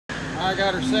I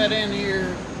got her set in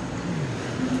here.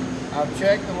 I've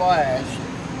checked the lash.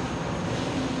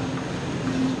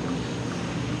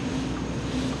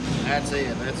 That's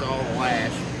it. That's all the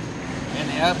lash. And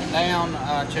the up and down,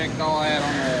 I checked all that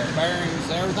on the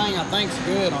bearings. Everything I think's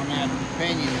good on that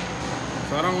pinion.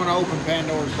 So I don't want to open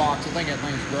Pandora's box. I think that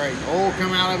thing's great. Oil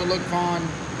come out of it look fine.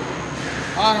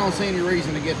 I don't see any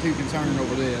reason to get too concerned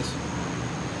over this.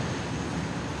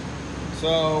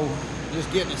 So just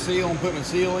getting a seal and putting a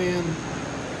seal in.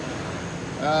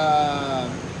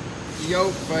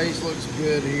 Yoke face looks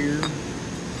good here.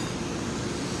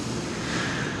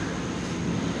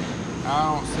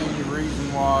 I don't see any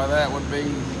reason why that would be.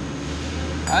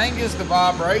 I think it's the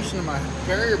vibration of my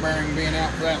carrier bearing being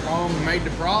out for that long made the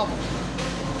problem.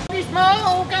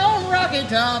 Smoke on Rocky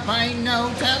Top, ain't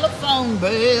no telephone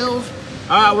bills.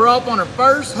 Alright, we're up on our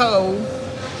first hole.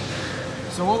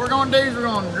 So what we're gonna do is we're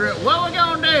gonna drill. What we're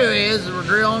gonna do is we're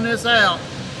drilling this out.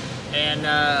 And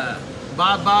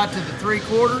bye-bye to the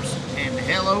 3/4 and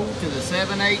hello to the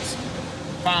 7/8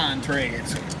 fine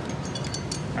treads.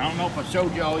 I don't know if I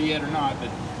showed y'all yet or not, but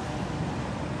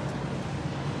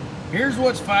here's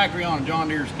what's factory on a John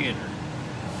Deere skidder.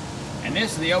 And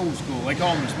this is the old school. They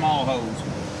call them the small hose.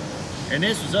 And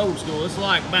this was old school. It's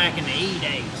like back in the E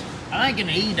days. I think in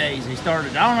the E days they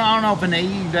started. I don't know if in the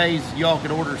E days y'all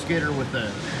could order a skidder with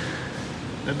the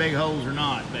big hose or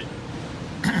not, but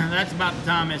that's about the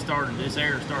time it started. This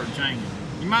era started changing.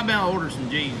 You might be able to order some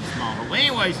G's in small hose. But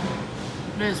anyways,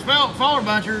 this Fuller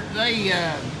Buncher,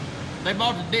 they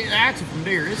bought the axle from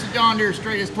Deere. This is John Deere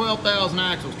straight. It's 12,000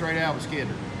 axle straight out of a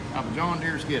skidder, out of a John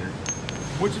Deere skidder,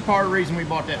 which is part of the reason we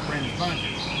bought that Prentice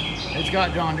Buncher. It's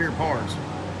got John Deere parts.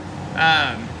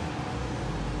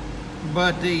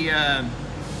 But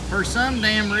for some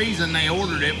damn reason they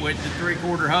ordered it with the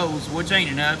 3/4 hose, which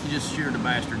ain't enough to just shear the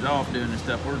bastards off doing the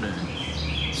stuff we're doing.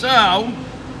 So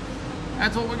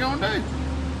that's what we're gonna do.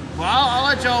 Well, I'll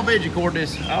let y'all veg-cord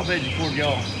this. I'll veg-cord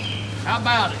y'all. How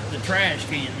about it? The trash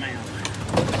can mount.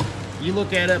 You look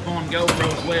that up on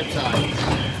GoPro's website.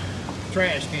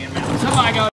 Trash can mount.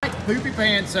 Somebody got Poopy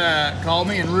Pants called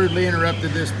me and rudely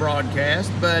interrupted this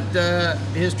broadcast, but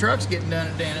his truck's getting done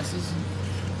at Dennis's.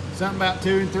 Something about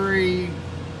 2 and 3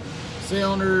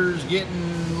 cylinders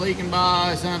leaking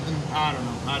by something. I don't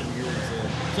know. I didn't hear what he said.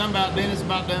 Something about Dennis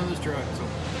about done with his truck. So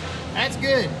that's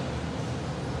good.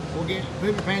 We'll get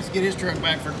Poopy Pants to get his truck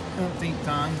back for the umpteenth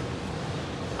time.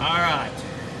 All right.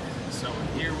 So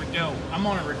here we go. I'm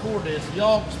gonna record this.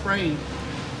 Y'all spray.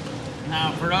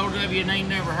 Now, for those of you that ain't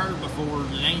never heard before,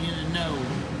 that ain't in the know,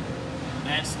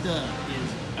 that stuff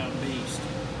is a beast.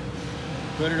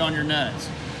 Put it on your nuts.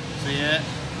 See that?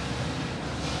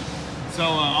 So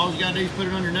all you gotta do is put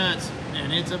it on your nuts,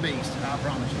 and it's a beast. I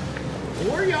promise you.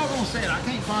 Where are y'all gonna set it? I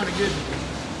can't find a good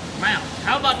mount.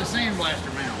 How about the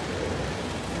sandblaster mount?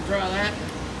 Try that.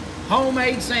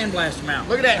 Homemade sandblaster mount.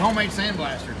 Look at that homemade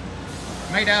sandblaster.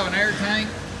 Made out of an air tank.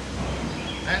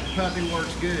 That puppy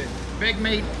works good. Big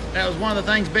Meat, that was one of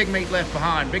the things Big Meat left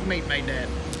behind. Big Meat made that.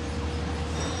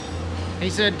 He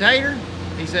said, Tater,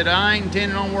 he said, I ain't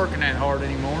intending on working that hard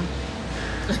anymore.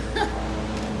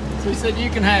 So he said, you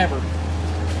can have her.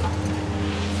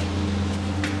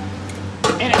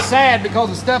 And it's sad because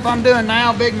the stuff I'm doing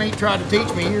now, Big Meat tried to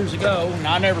teach me years ago, and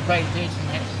I never paid attention.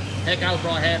 Heck, I was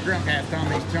probably half drunk half the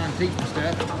time he's trying to teach me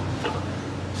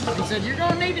stuff. He said, you're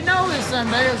going to need to know this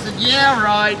someday. I said, yeah,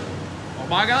 right. Well,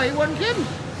 by God, he wasn't kidding.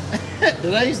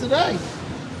 Today's the day.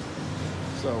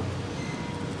 So,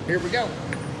 here we go.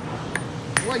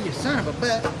 Well, you son of a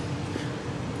butt.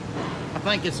 I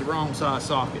think it's the wrong size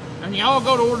socket. And y'all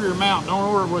go to order your mount. Don't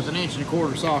order it with an 1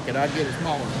 1/4 socket. I'd get it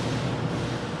smaller.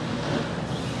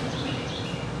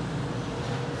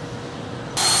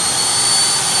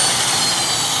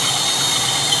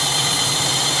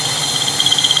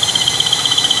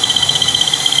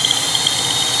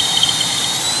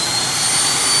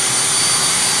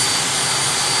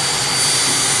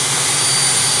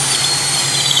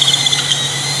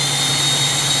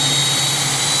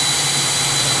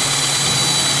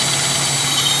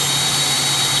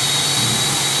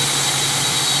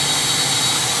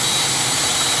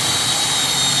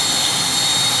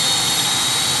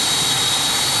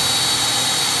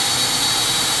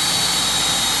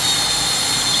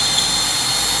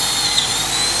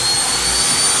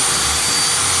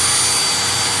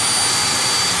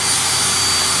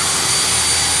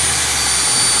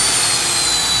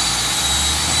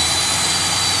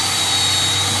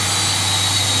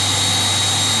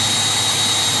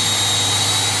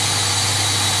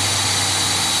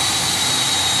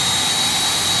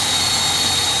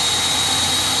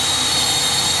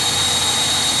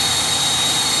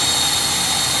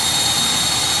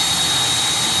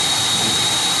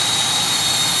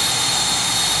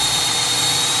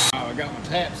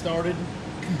 started.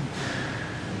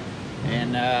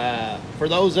 And for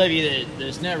those of you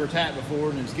that's never tapped before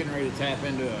and is getting ready to tap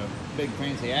into a big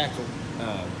fancy axle,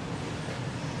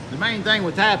 the main thing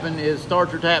with tapping is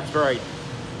start your tap straight.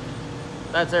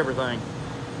 That's everything.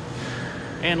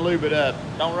 And lube it up.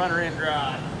 Don't run her in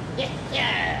dry.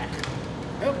 Yeah.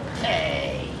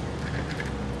 Okay.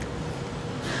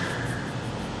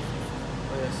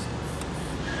 Let's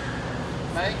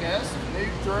make us some new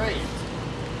threads.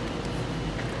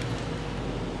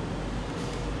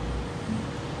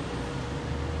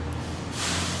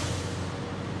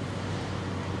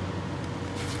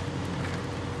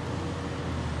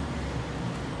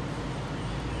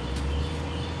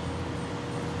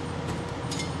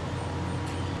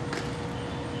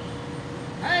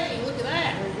 Hey, look at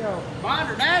that. There you go.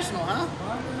 Bonder National, huh?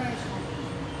 Bonder National.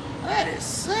 That is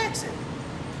sexy.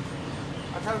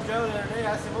 I told Joe the other day,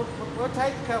 I said, we'll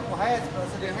take a couple hats, but I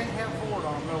said, they ain't have Ford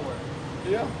on them nowhere.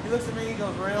 Yeah. He looks at me, he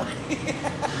goes, really? You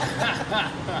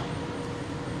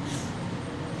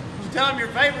tell him your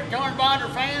favorite Corn Bonder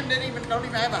fan don't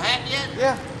even have a hat yet?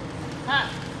 Yeah. Huh.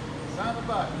 Son of a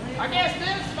buck. I guess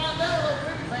this is about that little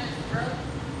pretty fancy truck.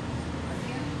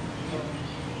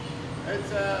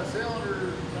 It's a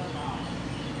cylinder.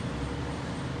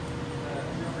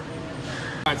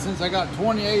 All right, since I got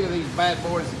 28 of these bad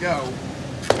boys to go,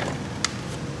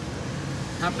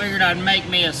 I figured I'd make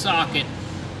me a socket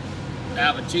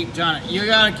out of a cheap China. You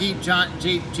gotta keep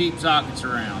cheap sockets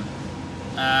around.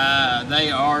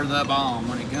 They are the bomb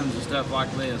when it comes to stuff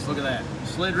like this. Look at that.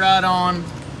 Slid right on.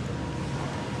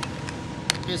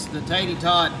 It's the Tatey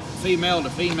Tot female to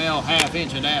female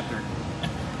half-inch adapter.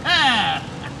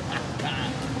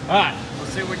 Alright,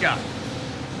 let's see what we got.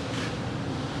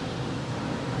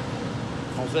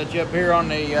 I'll set you up here on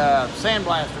the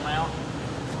Sandblaster mount.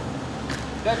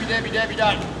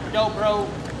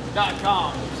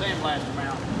 www.gopro.com, Sandblaster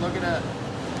mount. Look it up.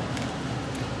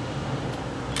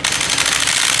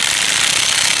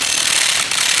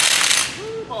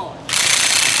 Woo boy.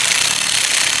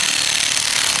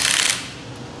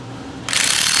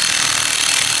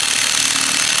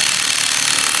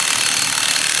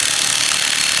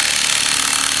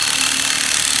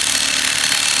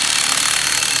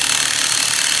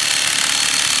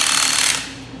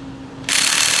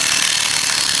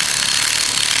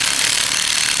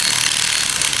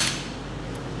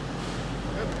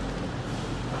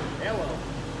 Hello.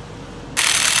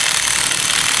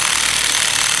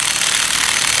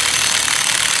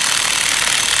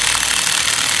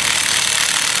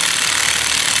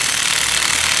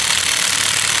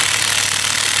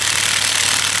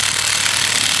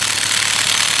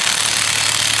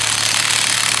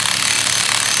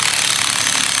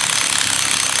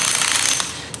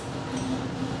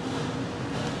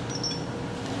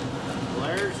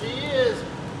 There she is.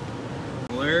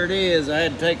 Well, there it is. I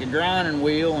had to take a grinding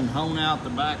wheel and hone out the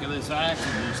back of this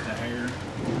axle just a hair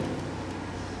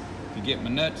to get my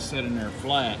nut to sit in there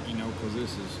flat, you know, because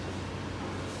this is,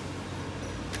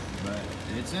 but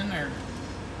it's in there.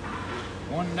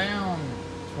 One down,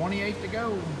 28 to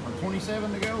go, or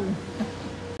 27 to go.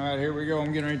 All right, here we go.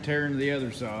 I'm getting ready to tear into the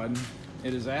other side.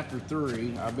 It is after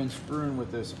 3. I've been screwing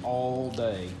with this all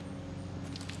day.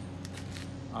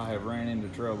 I have ran into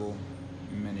trouble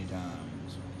many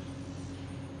times.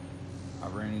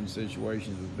 I've ran into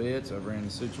situations with bits. I've ran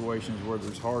into situations where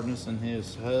there's hardness in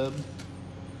his hub.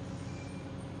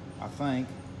 I think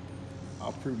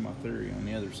I'll prove my theory on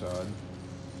the other side.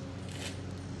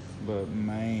 But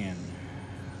man,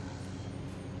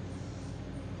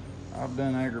 I've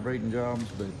done aggravating jobs,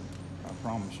 but I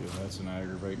promise you that's an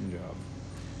aggravating job.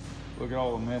 Look at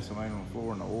all the mess I made on the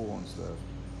floor and the oil and stuff.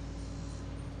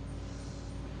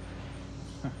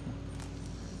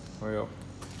 Well,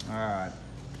 all right.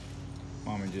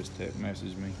 Mommy just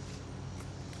messaged me.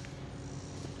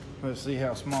 Let's see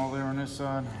how small they are on this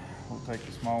side. We'll take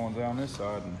the small ones out on this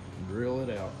side and drill it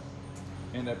out.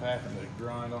 End up having to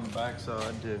grind on the back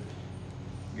side to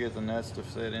get the nuts to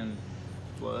set in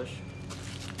flush.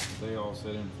 They all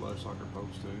set in flush like they're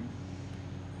supposed to.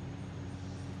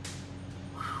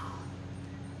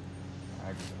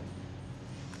 Aggravating.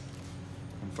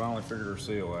 And finally figured our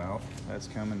seal out. That's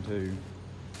coming too.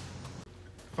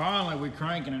 Finally, we're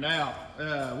cranking it out.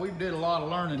 We did a lot of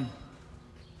learning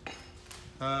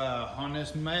on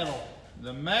this metal.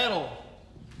 The metal,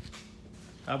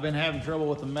 I've been having trouble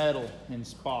with the metal in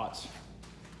spots.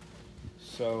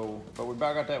 So, but we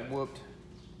about got that whooped.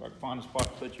 If I can find a spot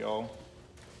to put y'all,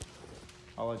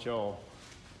 I'll let y'all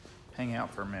hang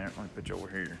out for a minute. Let me put you over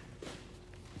here.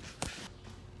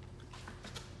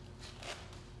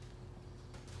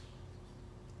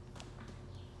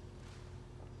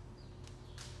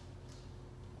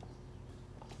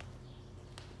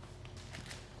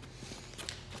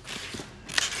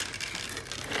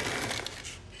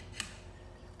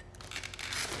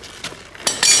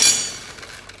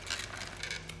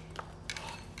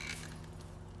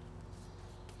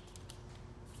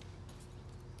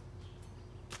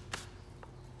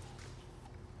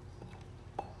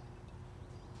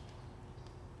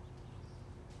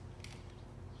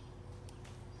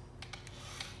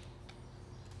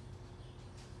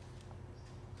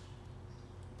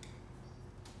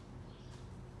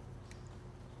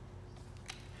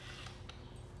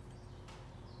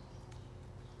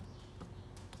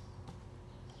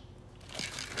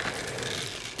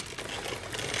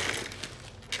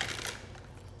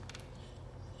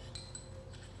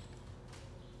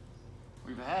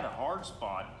 hard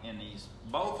spot in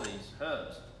both of these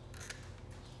hubs.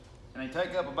 And they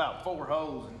take up about 4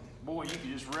 holes, and boy, you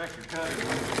can just wreck your cutter.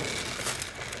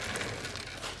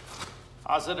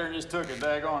 I sat there and just took a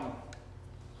daggone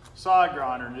side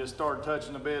grinder and just started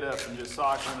touching the bit up and just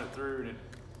cycling it through, and it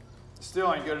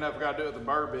still ain't good enough. I got to do it with the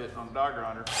burr bit on the die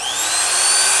grinder.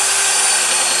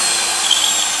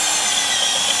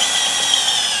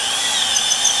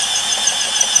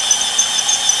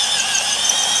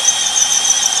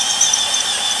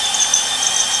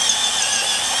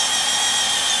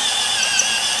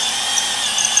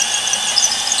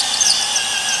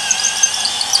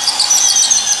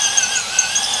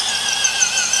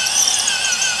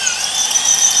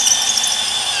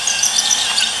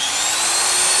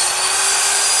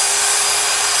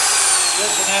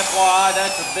 Just an FYI,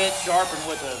 that's a bit sharpened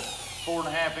with a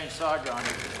 4.5-inch side grinder.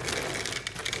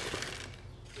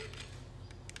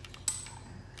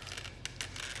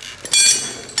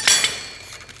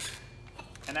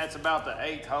 And that's about the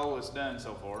 8th hole it's done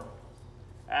so far,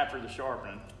 after the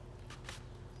sharpening.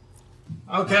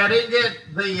 Okay, I didn't get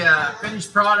the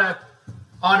finished product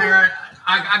on there.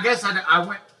 I guess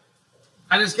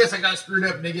I just guess I got screwed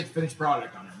up and didn't get the finished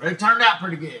product on there. But it turned out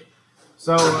pretty good.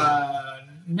 So,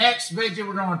 next video,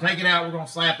 we're going to take it out, we're going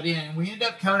to slap it in, and we end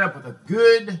up coming up with a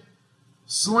good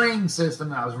sling system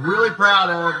that I was really proud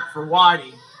of for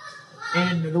Whitey,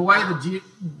 and the way the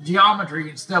geometry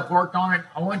and stuff worked on it.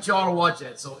 I want y'all to watch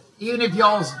that. So even if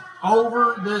y'all's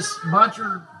over this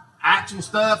buncher actual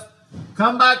stuff,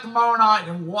 come back tomorrow night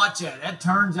and watch that. That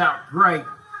turns out great.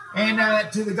 And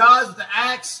to the guys with the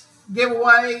axe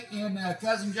giveaway and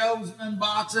Cousin Joe's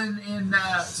unboxing and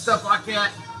stuff like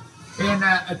that, and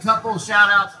a couple of shout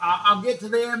outs. I'll get to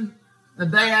them the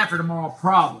day after tomorrow,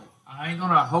 probably. I ain't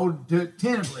going to hold to it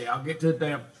tentatively. I'll get to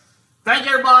them. Thanks,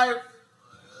 everybody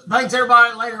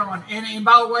later on. And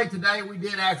by the way, today we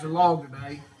did actually log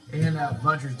today. And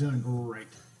Buncher's doing great.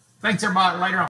 Thanks, everybody, later on.